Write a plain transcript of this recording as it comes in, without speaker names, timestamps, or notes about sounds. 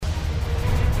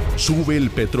Sube el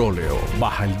petróleo,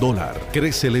 baja el dólar,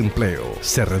 crece el empleo,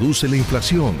 se reduce la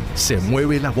inflación, se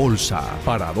mueve la bolsa.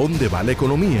 ¿Para dónde va la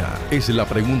economía? Es la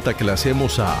pregunta que le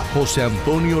hacemos a José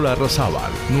Antonio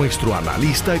Larrazábal, nuestro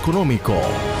analista económico.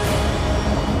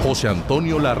 José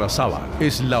Antonio Larrazábal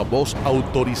es la voz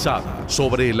autorizada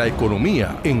sobre la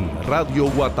economía en Radio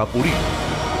Guatapurí.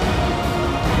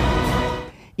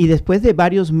 Y después de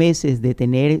varios meses de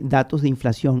tener datos de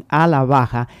inflación a la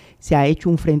baja, se ha hecho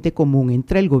un frente común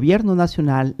entre el gobierno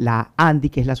nacional, la ANDI,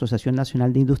 que es la Asociación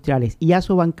Nacional de Industriales, y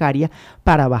Asobancaria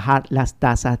para bajar las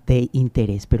tasas de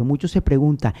interés. Pero muchos se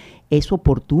preguntan, ¿es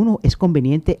oportuno, es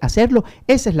conveniente hacerlo?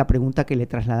 Esa es la pregunta que le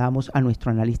trasladamos a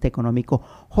nuestro analista económico,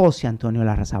 José Antonio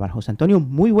Larrazábal. José Antonio,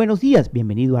 muy buenos días,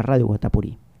 bienvenido a Radio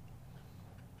Guatapurí.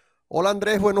 Hola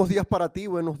Andrés, buenos días para ti,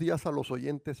 buenos días a los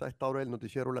oyentes a esta hora del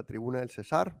noticiero La Tribuna del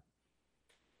Cesar.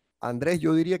 Andrés,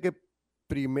 yo diría que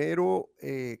primero,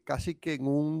 casi que en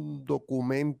un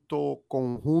documento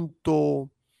conjunto,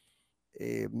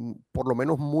 por lo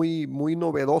menos muy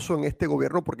novedoso en este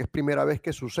gobierno, porque es primera vez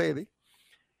que sucede,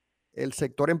 el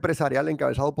sector empresarial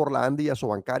encabezado por la ANDI y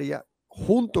Asobancaria,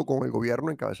 junto con el gobierno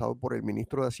encabezado por el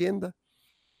ministro de Hacienda,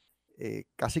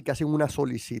 casi que hacen una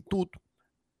solicitud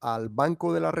al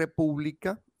Banco de la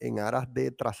República en aras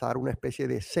de trazar una especie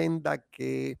de senda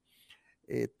que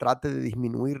trate de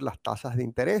disminuir las tasas de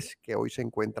interés que hoy se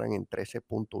encuentran en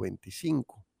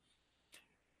 13.25.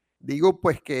 Digo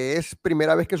pues que es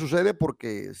primera vez que sucede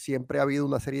porque siempre ha habido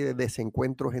una serie de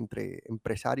desencuentros entre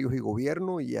empresarios y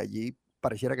gobierno y allí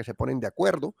pareciera que se ponen de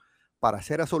acuerdo para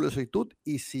hacer la solicitud,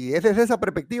 y si es desde esa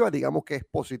perspectiva, digamos que es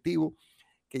positivo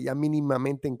que ya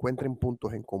mínimamente encuentren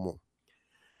puntos en común.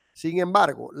 Sin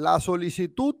embargo, la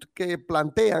solicitud que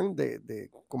plantean de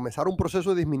comenzar un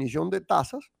proceso de disminución de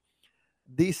tasas,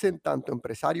 dicen tanto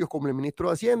empresarios como el ministro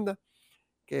de Hacienda,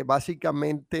 que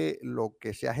básicamente lo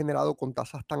que se ha generado con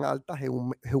tasas tan altas es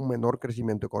un menor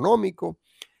crecimiento económico,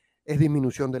 es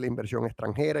disminución de la inversión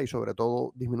extranjera y sobre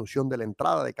todo disminución de la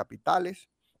entrada de capitales.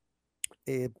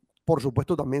 Por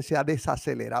supuesto, también se ha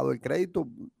desacelerado el crédito,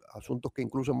 asuntos que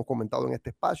incluso hemos comentado en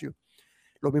este espacio.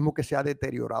 Lo mismo que se ha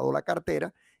deteriorado la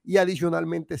cartera y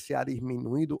adicionalmente se ha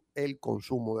disminuido el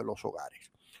consumo de los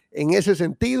hogares. En ese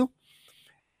sentido,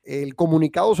 el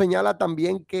comunicado señala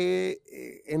también que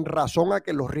en razón a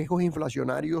que los riesgos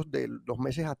inflacionarios de los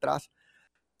meses atrás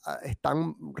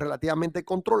están relativamente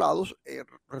controlados,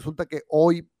 resulta que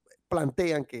hoy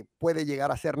plantean que puede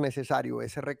llegar a ser necesario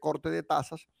ese recorte de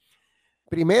tasas,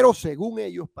 primero, según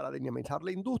ellos, para dinamizar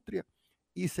la industria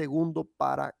y segundo,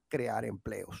 para crear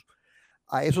empleos.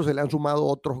 A eso se le han sumado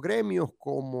otros gremios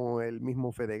como el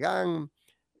mismo Fedegan,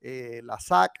 la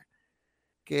SAC,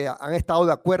 que han estado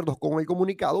de acuerdo con el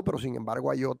comunicado, pero sin embargo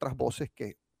hay otras voces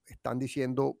que están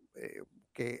diciendo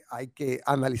que hay que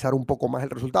analizar un poco más el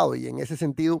resultado, y en ese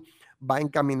sentido va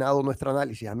encaminado nuestro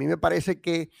análisis. A mí me parece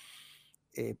que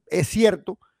es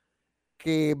cierto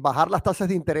que bajar las tasas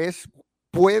de interés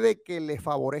puede que le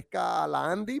favorezca a la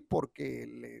ANDI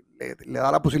porque le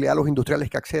da la posibilidad a los industriales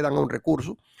que accedan a un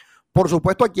recurso. Por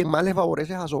supuesto, a quien más les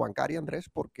favorece es a Asobancaria, Andrés,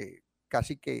 porque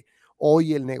casi que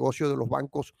hoy el negocio de los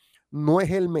bancos no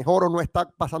es el mejor o no está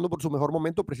pasando por su mejor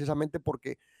momento, precisamente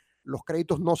porque los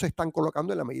créditos no se están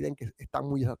colocando en la medida en que están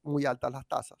muy altas las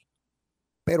tasas.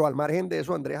 Pero al margen de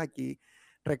eso, Andrés, aquí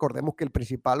recordemos que el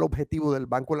principal objetivo del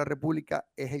Banco de la República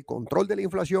es el control de la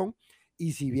inflación,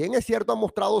 y si bien es cierto, ha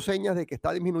mostrado señas de que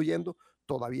está disminuyendo,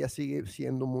 todavía sigue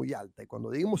siendo muy alta. Y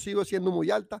cuando digamos sigue siendo muy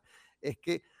alta, es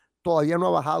que todavía no ha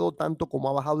bajado tanto como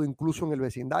ha bajado incluso en el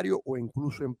vecindario o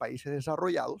incluso en países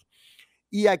desarrollados.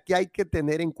 Y aquí hay que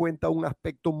tener en cuenta un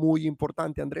aspecto muy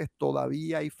importante, Andrés.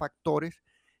 Todavía hay factores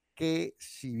que,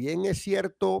 si bien es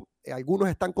cierto, algunos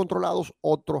están controlados,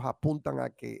 otros apuntan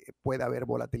a que puede haber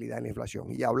volatilidad en la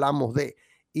inflación. Y hablamos de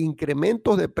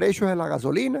incrementos de precios de la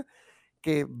gasolina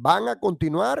que van a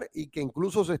continuar y que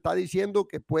incluso se está diciendo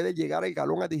que puede llegar el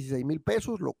galón a 16,000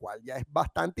 pesos, lo cual ya es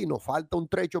bastante y nos falta un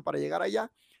trecho para llegar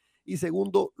allá. Y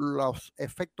segundo, los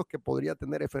efectos que podría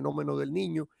tener el fenómeno del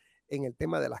Niño en el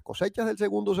tema de las cosechas del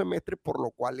segundo semestre, por lo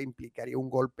cual le implicaría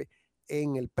un golpe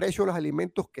en el precio de los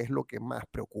alimentos, que es lo que más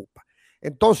preocupa.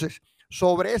 Entonces,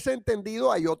 sobre ese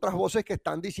entendido, hay otras voces que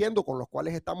están diciendo, con los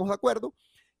cuales estamos de acuerdo,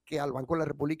 que al Banco de la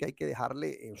República hay que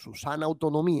dejarle en su sana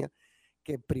autonomía,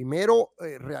 que primero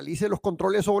realice los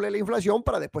controles sobre la inflación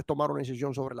para después tomar una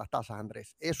decisión sobre las tasas,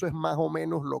 Andrés. Eso es más o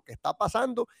menos lo que está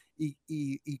pasando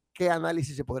y qué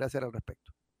análisis se podría hacer al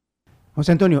respecto.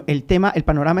 José Antonio, el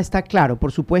panorama está claro.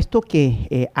 Por supuesto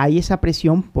que hay esa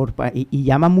presión y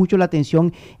llama mucho la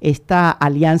atención esta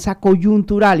alianza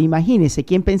coyuntural. Imagínese,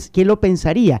 ¿quién lo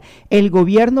pensaría? El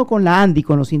gobierno con la ANDI,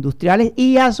 con los industriales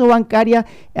y Asobancaria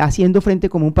haciendo frente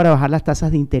común para bajar las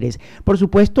tasas de interés. Por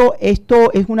supuesto,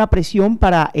 esto es una presión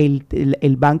para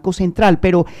el Banco Central,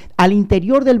 pero al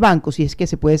interior del banco, si es que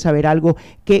se puede saber algo,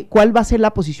 ¿cuál va a ser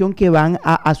la posición que van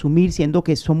a asumir, siendo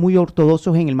que son muy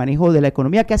ortodoxos en el manejo de la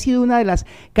economía, que ha sido una de las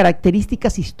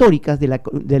características históricas de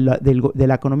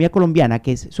la economía colombiana,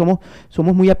 que somos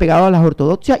muy apegados a las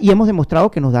ortodoxias y hemos demostrado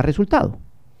que nos da resultado?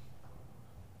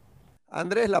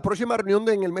 Andrés, la próxima reunión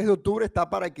en el mes de octubre está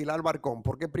para alquilar Barcón,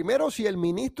 porque primero, si el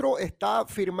ministro está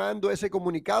firmando ese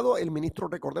comunicado, el ministro,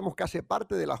 recordemos que hace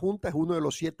parte de la Junta, es uno de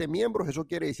los 7 miembros, eso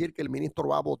quiere decir que el ministro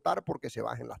va a votar porque se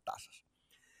bajen las tasas.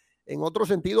 En otro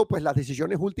sentido, pues las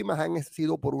decisiones últimas han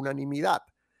sido por unanimidad,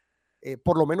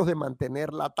 por lo menos de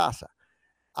mantener la tasa.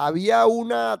 Había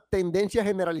una tendencia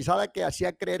generalizada que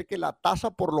hacía creer que la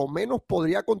tasa por lo menos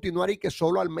podría continuar y que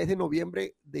solo al mes de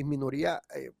noviembre disminuiría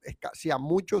casi a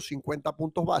muchos 50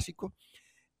 puntos básicos.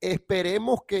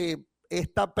 Esperemos que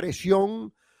esta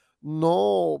presión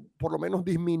no, por lo menos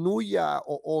disminuya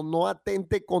o no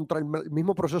atente contra el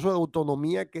mismo proceso de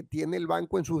autonomía que tiene el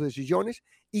banco en sus decisiones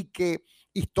y que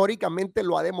históricamente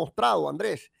lo ha demostrado,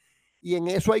 Andrés. Y en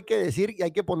eso hay que decir y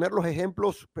hay que poner los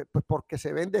ejemplos pues, porque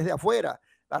se ven desde afuera.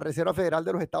 La Reserva Federal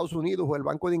de los Estados Unidos o el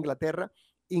Banco de Inglaterra,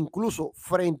 incluso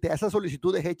frente a esas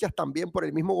solicitudes hechas también por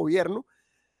el mismo gobierno,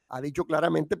 ha dicho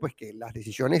claramente pues que las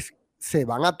decisiones se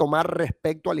van a tomar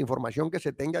respecto a la información que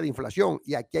se tenga de inflación.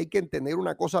 Y aquí hay que entender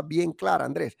una cosa bien clara,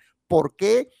 Andrés. ¿Por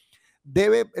qué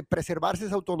debe preservarse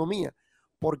esa autonomía?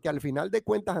 Porque al final de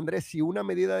cuentas, Andrés, si una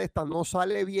medida de esta no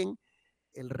sale bien,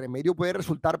 el remedio puede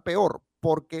resultar peor,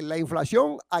 porque la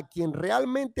inflación a quien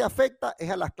realmente afecta es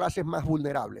a las clases más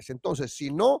vulnerables. Entonces,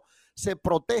 si no se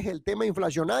protege el tema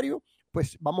inflacionario,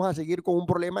 pues vamos a seguir con un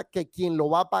problema que quien lo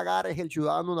va a pagar es el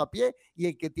ciudadano de a pie y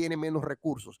el que tiene menos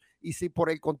recursos. Y si por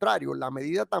el contrario la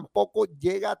medida tampoco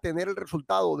llega a tener el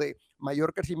resultado de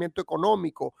mayor crecimiento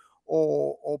económico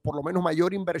o por lo menos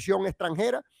mayor inversión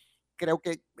extranjera, creo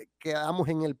que quedamos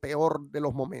en el peor de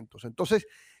los momentos. Entonces,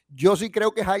 yo sí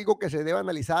creo que es algo que se debe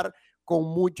analizar con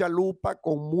mucha lupa,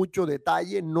 con mucho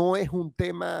detalle. No es un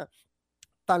tema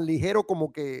tan ligero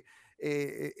como que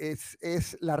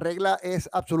la regla es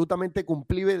absolutamente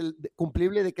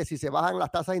cumplible de que si se bajan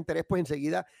las tasas de interés, pues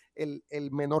enseguida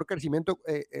el menor crecimiento,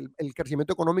 el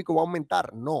crecimiento económico va a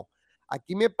aumentar. No,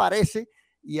 aquí me parece,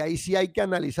 y ahí sí hay que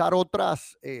analizar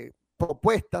otras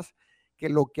propuestas, que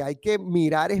lo que hay que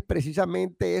mirar es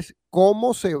precisamente es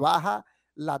cómo se baja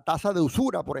la tasa de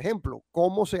usura, por ejemplo,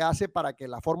 cómo se hace para que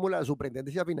la fórmula de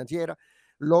superintendencia financiera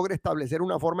logre establecer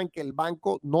una forma en que el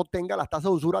banco no tenga las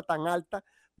tasas de usura tan altas,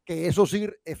 que eso sí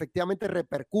efectivamente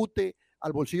repercute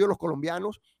al bolsillo de los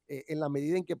colombianos en la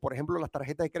medida en que, por ejemplo, las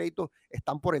tarjetas de crédito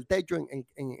están por el techo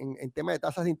en tema de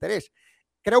tasas de interés.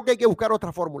 Creo que hay que buscar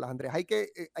otras fórmulas, Andrés. Hay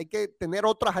que tener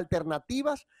otras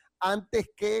alternativas antes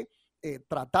que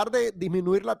tratar de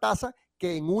disminuir la tasa,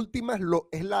 que en últimas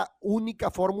es la única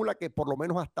fórmula que por lo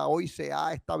menos hasta hoy se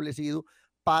ha establecido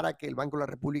para que el Banco de la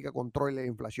República controle la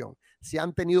inflación. Se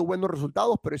han tenido buenos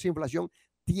resultados, pero esa inflación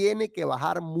tiene que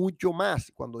bajar mucho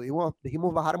más. Cuando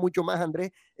dijimos bajar mucho más, Andrés,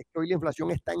 es que hoy la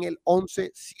inflación está en el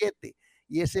 11,7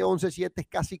 y ese 11,7 es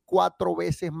casi 4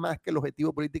 veces más que el objetivo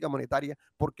de política monetaria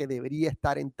porque debería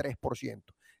estar en 3%.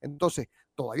 Entonces,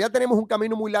 todavía tenemos un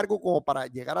camino muy largo como para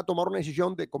llegar a tomar una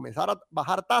decisión de comenzar a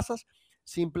bajar tasas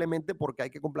simplemente porque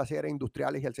hay que complacer a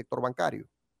industriales y al sector bancario.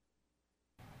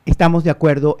 Estamos de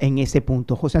acuerdo en ese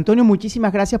punto. José Antonio,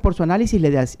 muchísimas gracias por su análisis. Le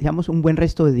deseamos un buen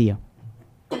resto de día.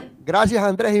 Gracias,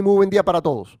 Andrés, y muy buen día para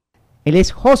todos. Él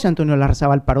es José Antonio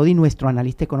Larrazábal Parodi, nuestro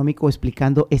analista económico,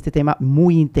 explicando este tema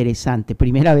muy interesante.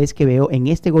 Primera vez que veo en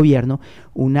este gobierno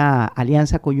una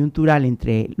alianza coyuntural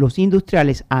entre los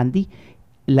industriales Andy,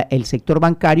 el sector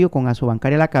bancario con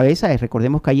Asobancaria a la cabeza.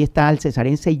 Recordemos que ahí está el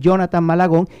cesarense Jonathan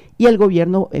Malagón y el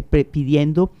gobierno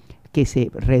pidiendo que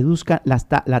se reduzca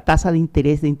la tasa de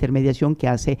interés de intermediación que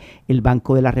hace el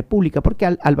Banco de la República, porque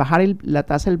al bajar la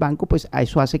tasa del banco, pues a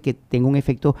eso hace que tenga un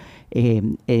efecto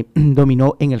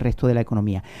dominó en el resto de la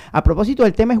economía. A propósito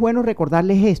del tema, es bueno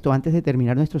recordarles esto antes de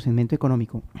terminar nuestro segmento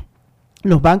económico.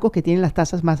 Los bancos que tienen las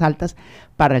tasas más altas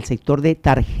para el sector de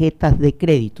tarjetas de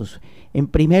créditos. En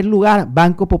primer lugar,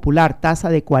 Banco Popular, tasa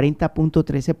de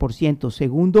 40.13%.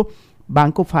 Segundo,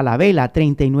 Banco Falabella,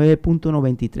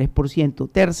 39.93%.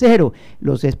 Tercero,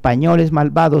 los españoles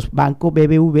malvados, Banco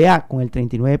BBVA, con el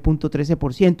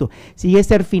 39.13%. Sigue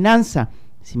Serfinanza,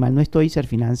 si mal no estoy,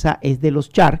 Serfinanza es de los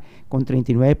Char con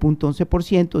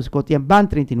 39.11%,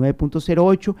 Scotiabank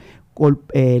 39.08%,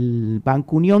 el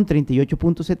Banco Unión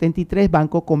 38.73%,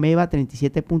 Banco Comeva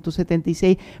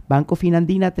 37.76%, Banco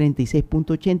Finandina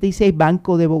 36.86%,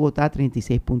 Banco de Bogotá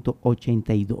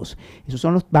 36.82%. Esos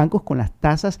son los bancos con las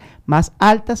tasas más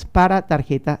altas para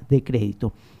tarjeta de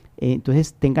crédito.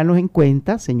 Entonces, ténganlos en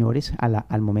cuenta, señores,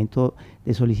 al momento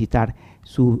de solicitar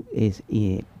sus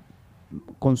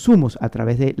consumos a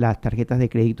través de las tarjetas de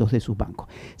créditos de sus bancos.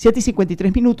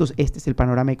 7:53 minutos, este es el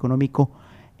panorama económico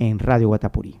en Radio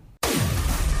Guatapurí.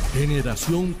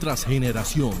 Generación tras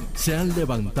generación se han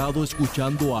levantado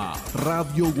escuchando a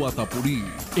Radio Guatapurí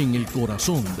en el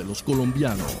corazón de los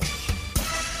colombianos.